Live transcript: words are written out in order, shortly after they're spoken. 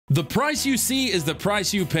The price you see is the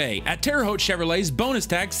price you pay at Terre Haute Chevrolet's bonus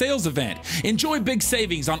tag sales event. Enjoy big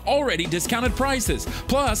savings on already discounted prices.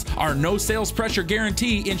 Plus, our no sales pressure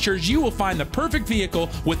guarantee ensures you will find the perfect vehicle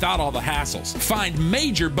without all the hassles. Find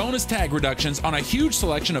major bonus tag reductions on a huge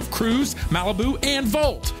selection of Cruze, Malibu, and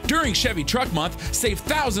Volt. During Chevy Truck Month, save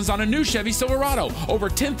thousands on a new Chevy Silverado, over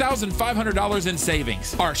 $10,500 in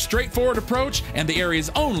savings. Our straightforward approach and the area's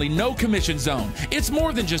only no commission zone. It's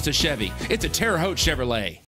more than just a Chevy, it's a Terre Haute Chevrolet.